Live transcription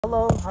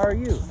Hello, how are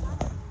you?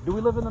 Do we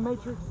live in the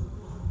Matrix?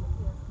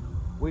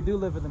 We do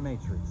live in the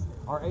Matrix.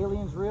 Are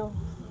aliens real?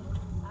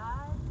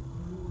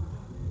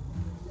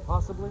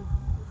 Possibly.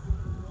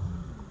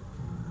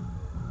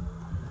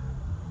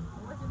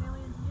 What's an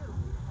alien to you?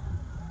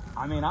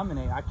 I mean,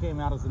 I came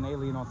out as an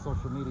alien on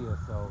social media,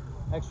 so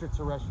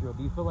extraterrestrial.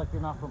 Do you feel like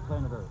you're not from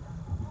planet Earth?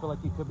 You feel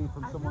like you could be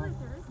from somewhere? I feel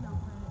like there is no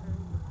planet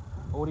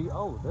Earth. What do you?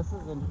 Oh, this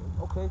is an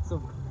okay. So,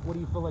 what do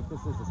you feel like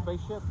this is? A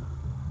spaceship?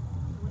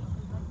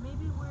 Like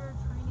maybe we're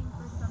training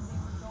for something.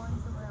 We're going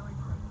somewhere. We're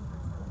training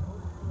for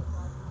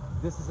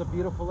something. This is a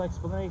beautiful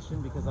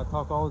explanation because I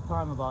talk all the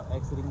time about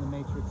exiting the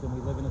Matrix and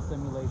we live in a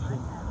simulation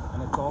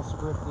and it's all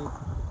scripted.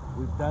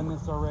 We've done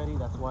this already.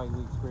 That's why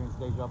we experience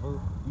deja vu.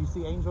 Do you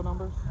see angel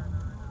numbers?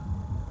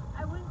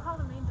 I wouldn't call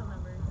them angel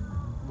numbers.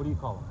 What do you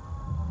call them?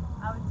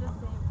 I would just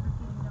say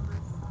repeating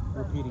numbers.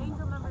 Repeating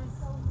angel numbers.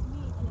 To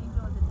me, an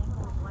angel is an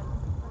angel of light.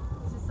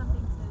 It's just something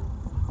to see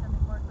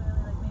something more clearly.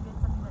 Like maybe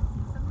it's something that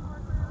sees something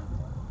more clearly.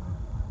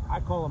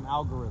 I call them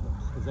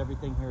algorithms because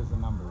everything here is a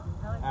number.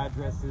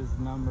 Addresses,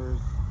 numbers,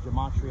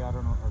 gematria. I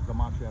don't know, or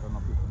gematria. I don't know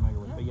if you're familiar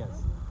with, but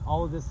yes,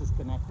 all of this is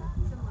connected.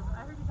 Symbolism.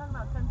 I heard you talking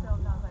about chemtrails,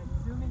 and I was like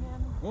zooming in.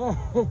 Yeah.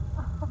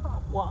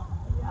 Well,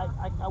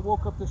 I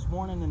woke up this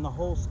morning and the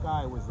whole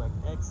sky was like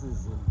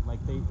X's and like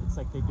it's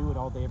like they do it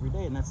all day every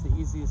day, and that's the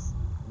easiest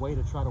way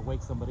to try to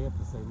wake somebody up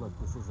to say, look,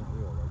 this isn't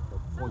real. Like So I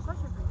have a poison.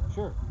 question for you.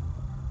 Sure.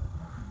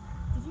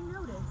 Did you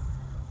notice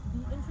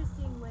the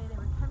interesting way they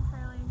were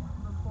chemtrailing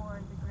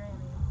before the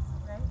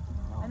Grammys, right?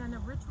 No. And then the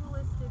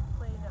ritualistic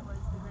play that was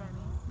the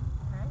Grammys,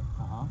 right?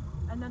 Uh-huh.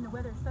 And then the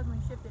weather suddenly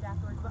shifted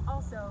afterwards, but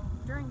also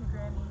during the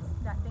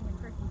Grammys, that thing in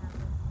Turkey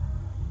happened.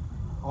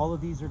 All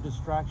of these are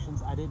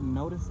distractions. I didn't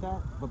notice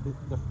that, but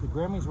the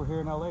Grammys were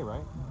here in LA,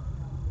 right?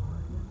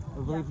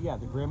 I believe, yeah,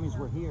 the Grammys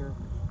were here.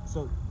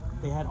 So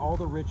they had all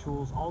the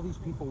rituals, all these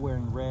people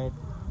wearing red,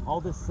 all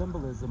this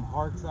symbolism,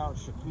 hearts out,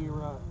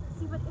 Shakira.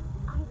 See, but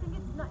I think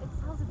it's not, it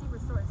tells a deeper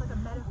story. It's like a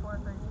metaphor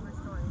for a deeper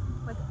story.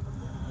 Like,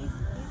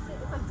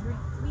 it's like dreams.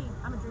 To me,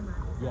 I'm a dreamer.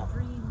 So Yeah.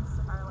 dreams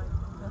are like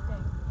the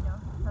thing, you know?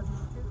 It tells you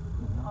the truth.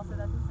 Mm-hmm. Also,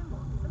 that's a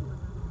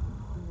symbolism.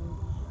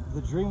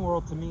 The dream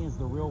world to me is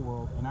the real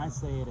world, and I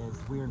say it as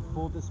we're in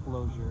full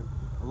disclosure.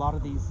 A lot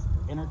of these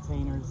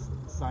entertainers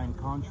sign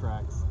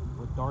contracts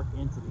with dark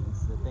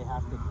entities that they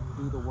have to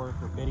do the work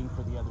or bidding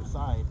for the other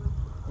side,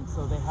 and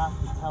so they have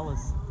to tell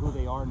us who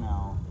they are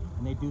now,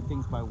 and they do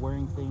things by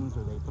wearing things,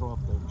 or they throw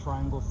up the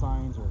triangle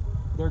signs, or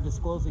they're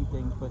disclosing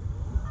things, but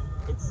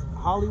it's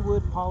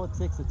Hollywood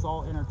politics, it's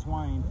all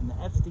intertwined, and the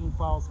Epstein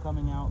files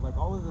coming out, like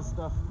all of this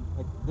stuff,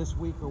 like this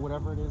week or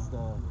whatever it is,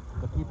 the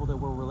people that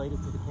were related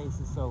to the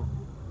cases, so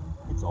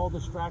it's all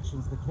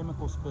distractions, the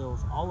chemical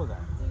spills, all of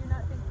that. Do you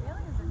not think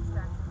aliens are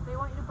distractions? They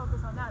want you to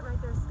focus on that, right?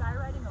 They're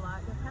skywriting a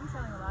lot, they're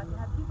chemtrailing a lot, they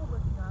have people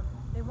looking up,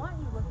 they want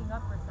you looking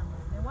up for some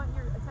reason, they want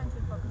your attention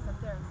focused up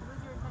there. So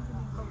where's your attention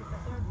being focused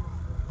up there?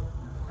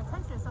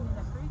 Attention is something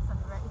that creates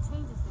something, right? It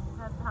changes things, it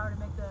has the power to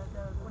make the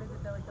what is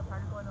it, like the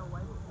particle in a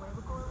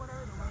wavicle or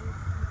whatever, the wave.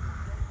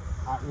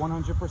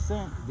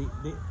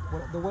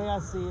 100%. The way I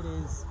see it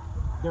is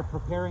they're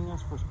preparing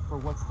us for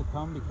what's to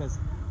come because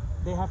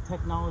they have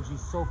technology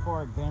so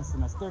far advanced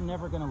in us, they're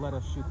never going to let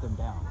us shoot them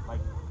down.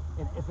 Like,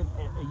 if a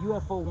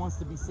UFO wants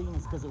to be seen,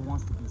 it's because it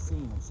wants to be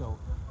seen. And so,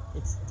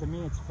 to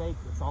me, it's fake.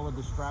 It's all a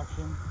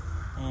distraction.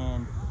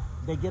 And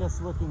they get us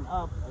looking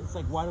up. It's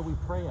like, why do we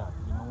pray up?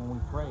 You know, when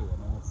we pray. I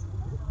mean,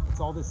 it's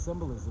all this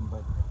symbolism.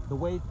 But the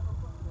way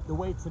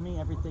to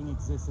me, everything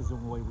exists is in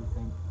the way we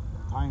think.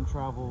 Time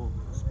travel,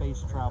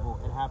 space travel,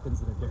 it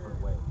happens in a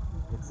different way.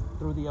 It's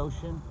through the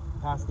ocean,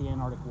 past the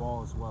Antarctic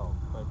wall as well,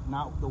 but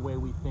not the way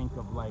we think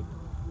of, like,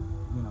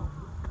 you know.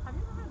 Have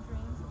you ever had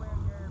dreams where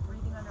you're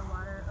breathing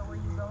underwater or where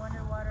you go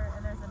underwater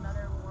and there's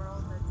another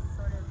world that's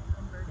sort of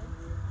inverted?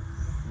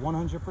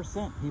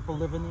 100%. People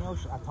live in the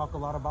ocean. I talk a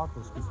lot about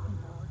this. Fish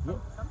people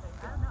or something.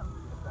 I don't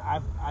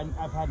know.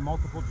 I've had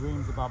multiple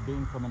dreams about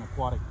being from an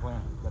aquatic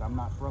planet, that I'm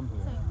not from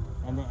here.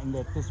 Same. And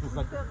that this was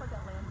like... It feels like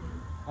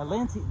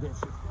Atlantean.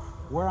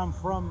 Where I'm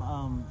from,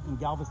 in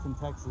Galveston,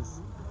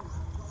 Texas,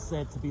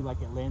 said to be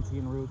like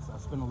Atlantean roots. I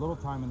spent a little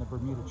time in the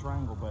Bermuda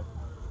Triangle, but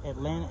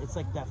Atlanta, it's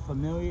like that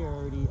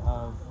familiarity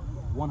of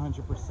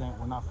 100%.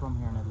 We're not from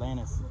here, and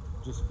Atlantis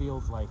just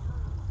feels like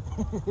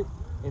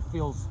it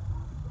feels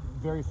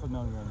very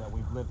familiar in that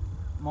we've lived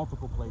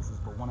multiple places,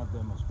 but one of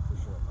them is for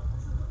sure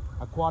Atlantis.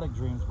 Aquatic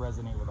dreams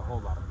resonate with a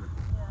whole lot of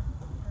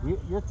people. Yeah.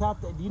 You're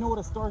top. Do you know what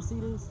a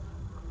starseed is?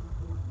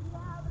 Yeah,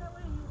 but I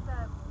wouldn't use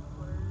that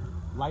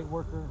word. Light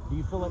worker. Do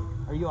you feel like?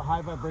 Are you a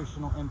high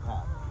vibrational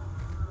empath?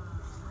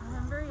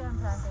 I'm very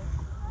empathic.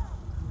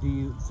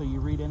 So you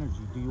read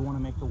energy. Do you want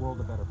to make the world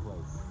a better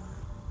place?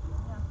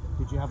 Yeah.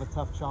 Did you have a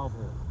tough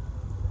childhood?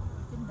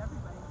 Didn't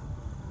everybody?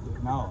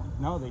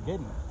 No, they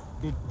didn't.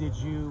 Did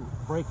you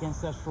break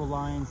ancestral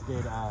lines?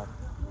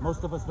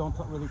 Most of us don't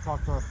really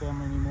talk to our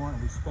family anymore,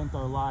 and we spent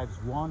our lives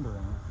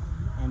wandering,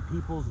 and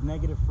people's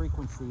negative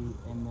frequency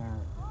and their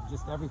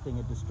just everything,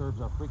 it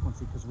disturbs our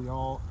frequency because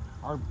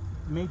our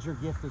major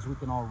gift is we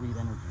can all read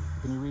energy.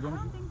 Can you read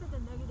energy? I don't think that the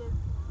negative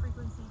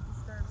frequency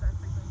disturbs our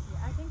frequency.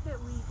 I think that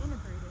we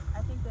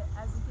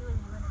as a healer,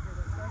 you integrate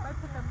it. So if I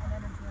pick up an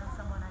energy on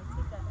someone, I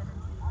take that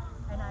energy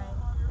and I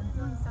am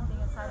doing something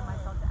inside of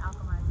myself to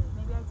alchemize it.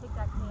 Maybe I take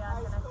that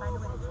chaos and I find a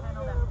way to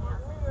channel that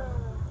chaos into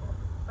something beautiful.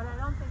 But I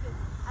don't think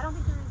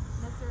there is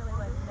necessarily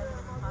like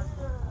negative and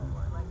positive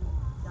or like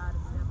God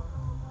and devil.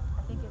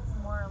 I think it's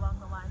more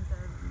along the lines of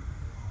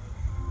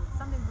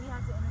something we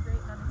have to integrate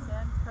and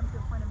understand to come to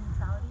a point of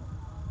neutrality,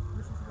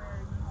 which is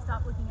where you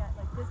stop looking at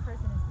like this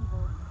person is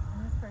evil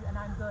and this person and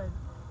I'm good.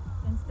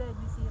 Instead,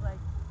 you see like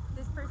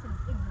this person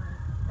is ignorant.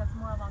 That's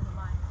more along the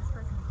line. This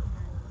person is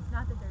ignorant. It's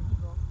not that they're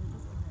evil; they're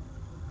just ignorant.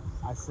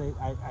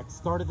 I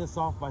started this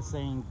off by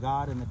saying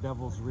God and the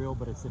devil's real,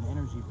 but it's an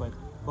energy. But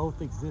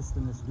both exist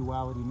in this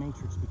duality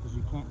matrix because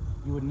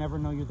you would never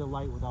know you're the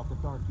light without the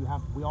dark.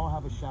 We all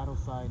have a shadow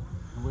side,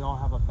 and we all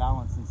have a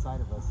balance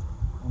inside of us.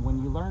 And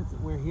when you learn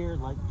we're here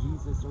like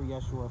Jesus or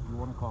Yeshua, if you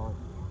want to call it,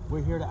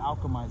 we're here to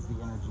alchemize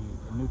the energy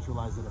and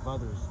neutralize it of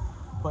others.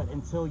 But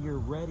until you're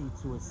ready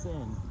to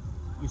ascend,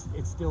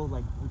 it's still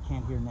like we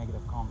can't hear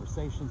negative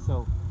conversation.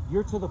 So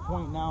you're to the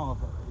point now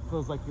of it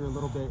feels like you're a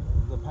little bit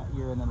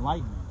you're in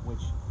enlightenment, which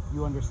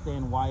you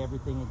understand why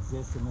everything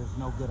exists and there's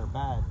no good or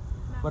bad.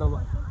 But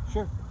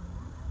sure.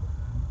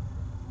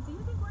 Do you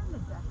think we're in the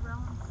death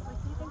realm?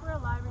 Like, do you think we're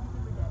alive or do you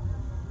think we're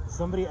dead?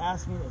 Somebody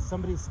asked me.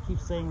 Somebody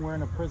keeps saying we're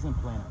in a prison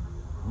planet.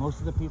 Most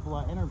of the people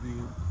I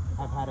interview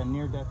have had a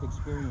near-death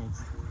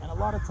experience, and a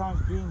lot of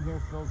times being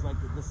here feels like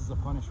this is a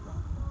punishment.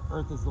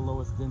 Earth is the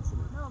lowest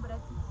density. No, but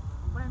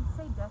when I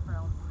say death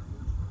realm,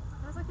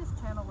 there was like this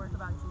channel work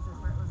about Jesus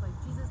where it was like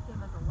Jesus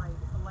came as a light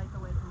to light the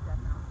way through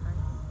death realm,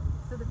 right?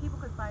 So that people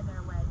could find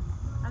their way.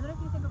 And then if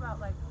you think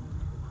about like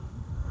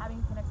having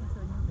a connection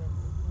to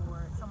Anubis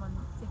or someone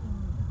taking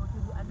people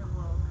through the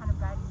underworld, kind of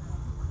guiding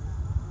them,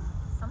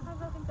 sometimes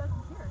I think that's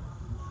here.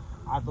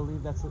 I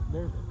believe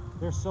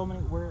there's so many.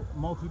 We're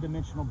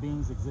multi-dimensional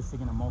beings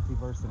existing in a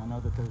multiverse, and I know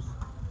that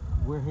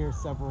we're here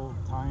several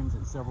times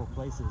in several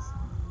places.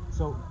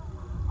 So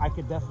I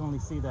could definitely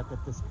see that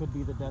this could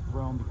be the death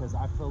realm, because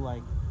I feel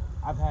like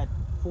I've had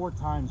 4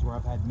 times where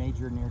I've had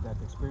major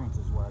near-death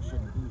experiences where I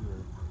shouldn't be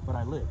here, but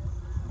I lived.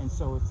 And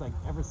so it's like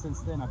ever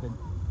since then I've been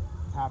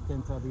tapped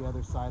into the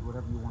other side,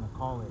 whatever you want to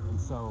call it. And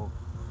so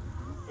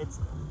it's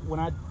when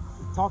I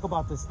talk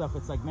about this stuff,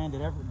 it's like, man,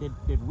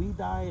 did we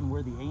die and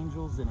we're the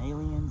angels and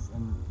aliens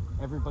and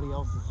everybody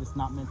else is just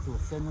not meant to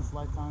ascend this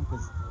lifetime?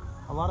 Because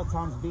a lot of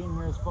times being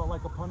here has felt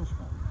like a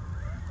punishment.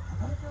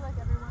 Do you feel like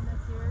everyone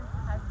that's here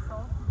has a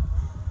soul?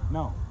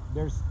 No,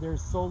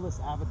 there's soulless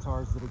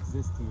avatars that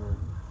exist here.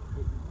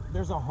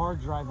 There's a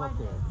hard drive up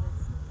there.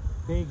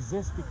 They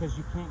exist because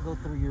you can't go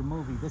through your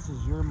movie. This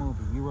is your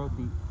movie.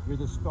 You're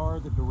the star,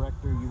 the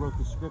director. You wrote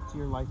the script to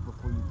your life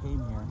before you came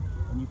here,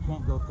 and you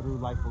can't go through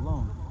life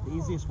alone. The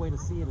easiest way to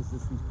see it is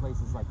just these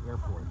places like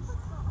airports.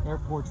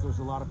 Airports, there's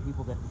a lot of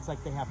people that it's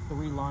like they have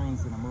 3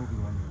 lines in a movie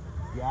when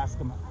you ask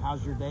them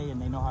how's your day,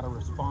 and they know how to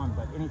respond,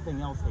 but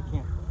anything else they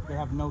can't. They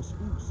have no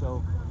speech.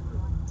 So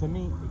to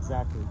me,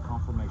 exactly,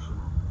 confirmation.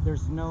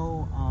 There's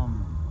no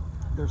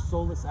there's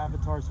soulless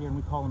avatars here, and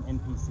we call them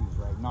NPCs,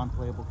 right?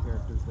 Non-playable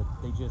characters that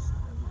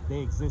they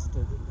exist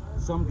to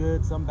some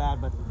good, some bad,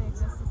 but they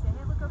exist to say,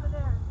 hey, look over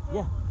there. Hey,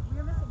 yeah,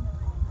 you're missing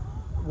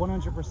this.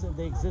 100%.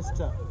 They exist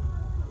to,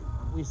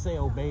 we say,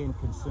 obey and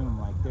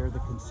consume. Like they're the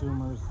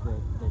consumers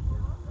that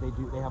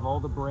they have all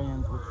the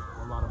brands, which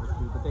a lot of us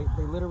do, but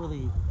they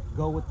literally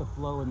go with the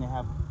flow, and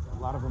a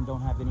lot of them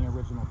don't have any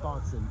original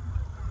thoughts. And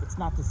it's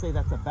not to say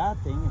that's a bad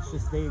thing. It's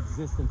just they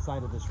exist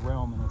inside of this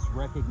realm, and it's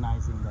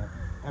recognizing that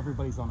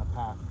everybody's on a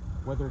path,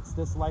 whether it's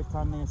this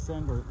lifetime they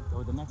ascend or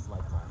the next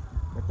lifetime.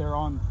 That they're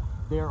on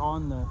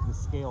the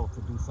scale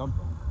to do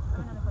something. I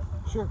have another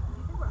question. Sure. Do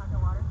you think we're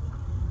underwater?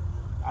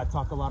 I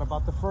talk a lot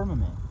about the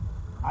firmament.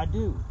 I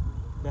do.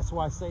 That's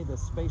why I say that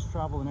space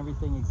travel and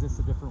everything exists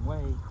a different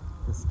way.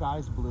 The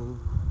sky's blue.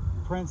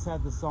 Prince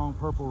had the song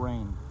Purple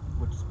Rain,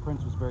 which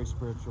Prince was very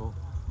spiritual.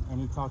 And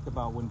he talked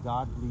about when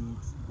God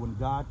bleeds, when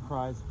God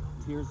cries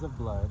tears of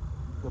blood,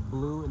 the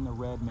blue and the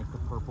red make the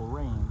purple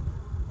rain.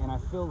 And I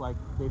feel like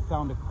they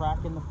found a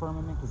crack in the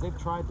firmament, because they've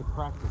tried to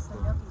crack this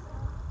thing.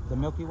 The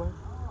Milky Way?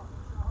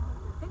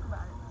 Think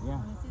about it. Yeah.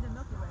 When you see the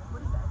Milky Way,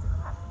 what is that? It's a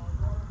crack.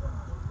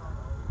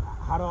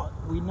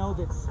 We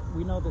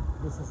know that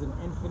this is an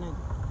infinite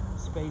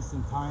space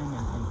and time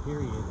and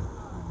period.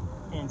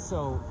 And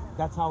so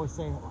that's how we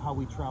say how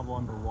we travel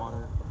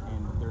underwater,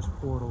 and there's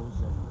portals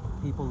and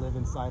people live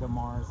inside of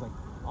Mars. Like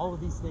all of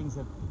these things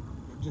have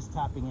just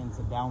tapping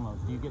into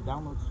downloads. Do you get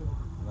downloads too?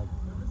 Like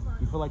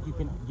you feel like you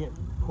can get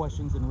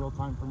questions in real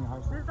time from your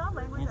heart? There's not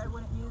language I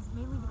wouldn't use,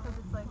 mainly because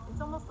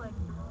it's almost like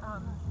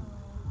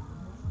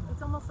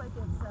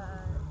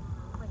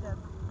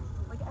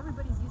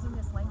everybody's using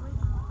this language,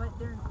 but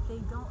they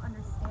don't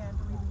understand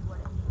really what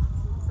it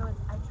means. So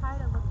I try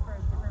to look for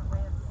a different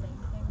way of saying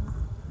things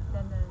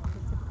than the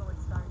typical like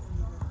starseed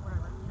or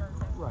whatever. You know what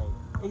I'm saying?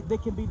 Right. They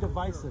can be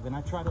divisive, and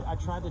I'm trying to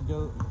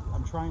do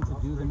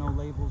the no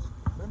labels,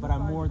 but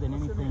I'm more than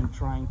anything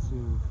trying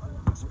to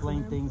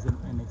explain things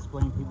and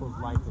explain people's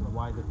life and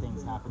why the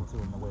things happened to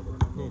them the way that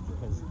they did,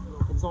 because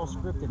it's all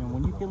scripted. And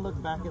when you can look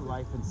back at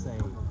life and say,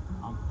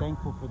 I'm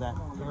thankful for that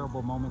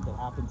terrible moment that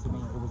happened to me,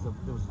 it was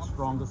the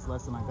strongest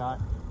lesson I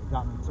got. It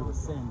got me to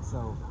ascend.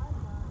 So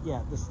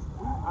yeah,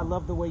 I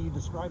love the way you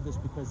describe this,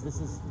 because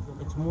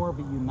it's more of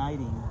a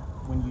uniting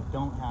when you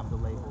don't have the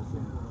labels.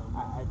 And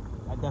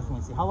I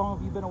definitely see. How long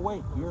have you been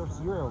awake? You're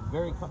a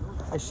very.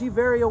 Is she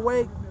very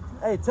awake?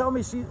 Hey, tell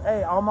me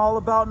hey, I'm all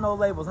about no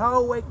labels.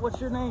 How awake? What's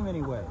your name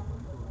anyway?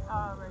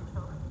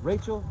 Rachel.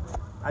 Rachel?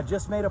 I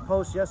just made a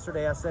post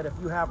yesterday. I said, if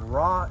you have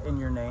Ra in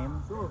your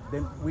name,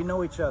 then we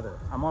know each other.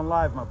 I'm on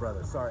live, my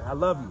brother. Sorry, I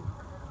love you.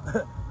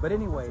 But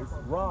anyways,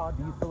 Ra,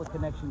 do you feel a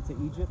connection to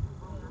Egypt?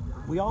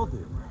 We all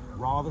do.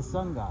 Ra, the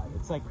sun god.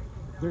 It's like,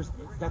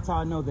 that's how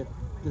I know that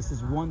this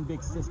is one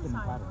big system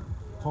and pattern.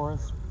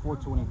 Taurus,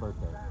 420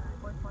 birthday.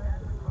 420.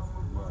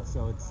 Yeah,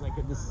 so it's like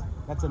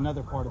that's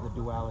another part of the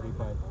duality.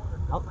 But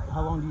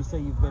how long do you say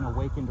you've been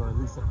awakened, or at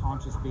least a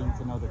conscious being,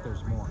 to know that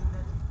there's more?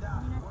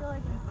 I mean, I feel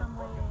like in some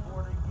way, and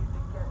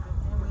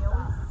we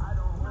always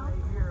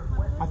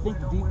know. I think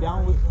deep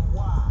down,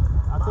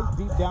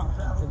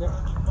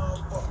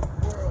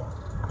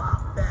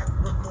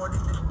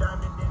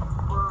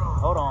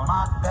 hold on,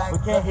 we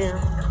can't hear.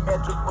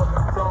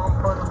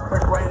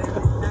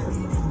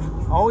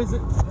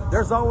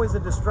 There's always a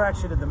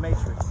distraction in the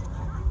matrix.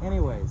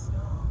 Anyways,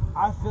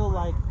 I feel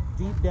like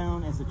deep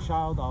down as a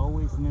child, I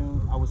always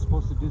knew I was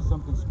supposed to do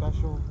something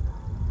special,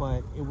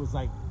 but it was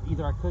like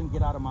either I couldn't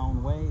get out of my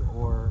own way,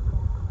 or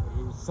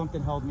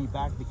something held me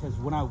back, because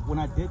when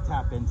I did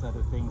tap into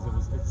other things,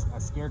 I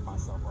scared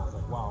myself. I was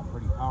like, wow, I'm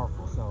pretty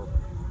powerful. So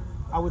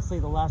I would say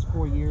the last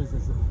 4 years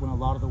is when a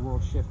lot of the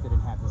world shifted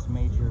and had this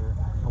major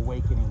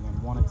awakening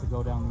and wanted to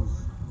go down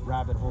these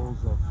rabbit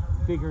holes of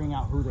figuring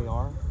out who they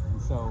are.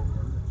 And so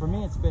for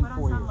me, it's been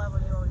 4 years. On some level,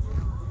 you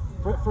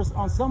always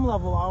On some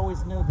level, I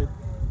always knew that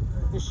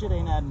this shit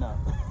ain't adding up.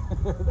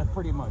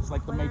 Pretty much,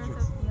 like the whether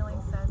Matrix. It's a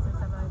feeling sense or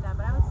something like that.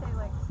 But I would say,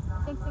 like,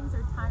 I think things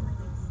are time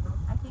released.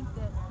 I think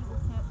that people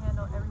can't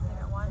handle everything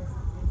at once,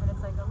 but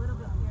it's like a little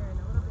bit here and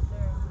a little bit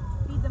there.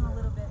 Feed them a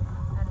little bit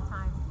at a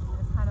time. And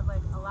it's kind of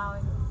like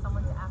allowing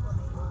someone to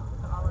acclimate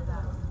to all of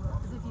that.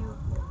 Because if you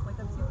wake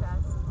up too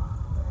fast,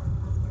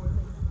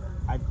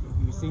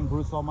 You seen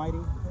Bruce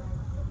Almighty?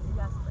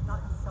 yes, but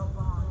not so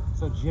long.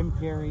 So Jim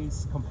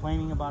Carrey's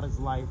complaining about his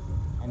life,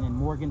 and then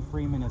Morgan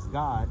Freeman is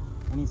God,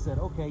 and he said,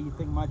 okay, you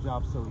think my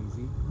job's so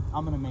easy,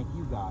 I'm gonna make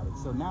you God. And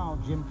so now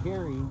Jim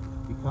Carrey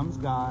becomes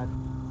God,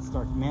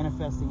 starts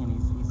manifesting, and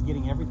he's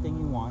getting everything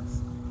he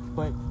wants,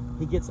 but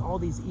he gets all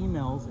these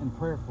emails in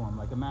prayer form.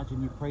 Like,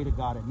 imagine you pray to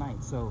God at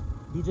night. So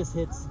he just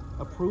hits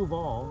approve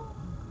all,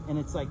 and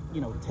it's like,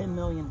 10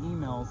 million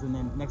emails, and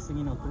then next thing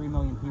you know, 3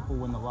 million people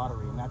win the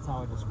lottery. And that's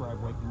how I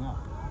describe waking up.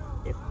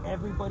 If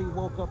everybody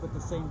woke up at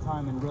the same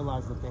time and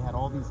realized that they had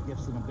all these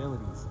gifts and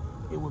abilities,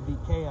 it would be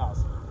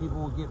chaos.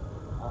 People would get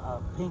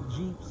pink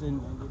Jeeps and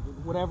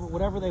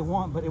whatever they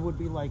want, but it would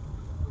be like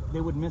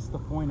they would miss the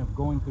point of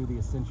going through the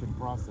ascension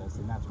process,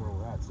 and that's where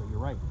we're at. So you're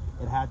right,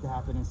 it had to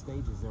happen in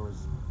stages. There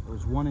was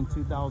one in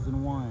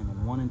 2001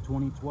 and one in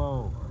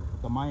 2012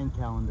 with the Mayan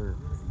calendar,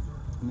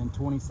 and then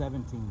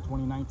 2017,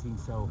 2019.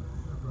 So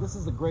this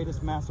is the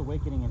greatest mass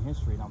awakening in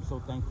history, and I'm so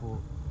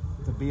thankful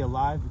to be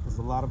alive, because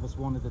a lot of us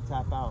wanted to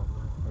tap out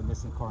in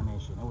this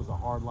incarnation. It was a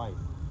hard life.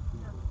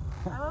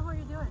 I love what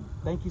you're doing.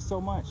 Thank you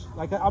so much.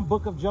 Like, I'm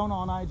Book of Jonah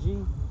on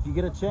IG. If you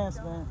get a chance,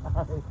 man.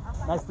 All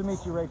right. Nice to meet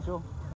you, Rachel.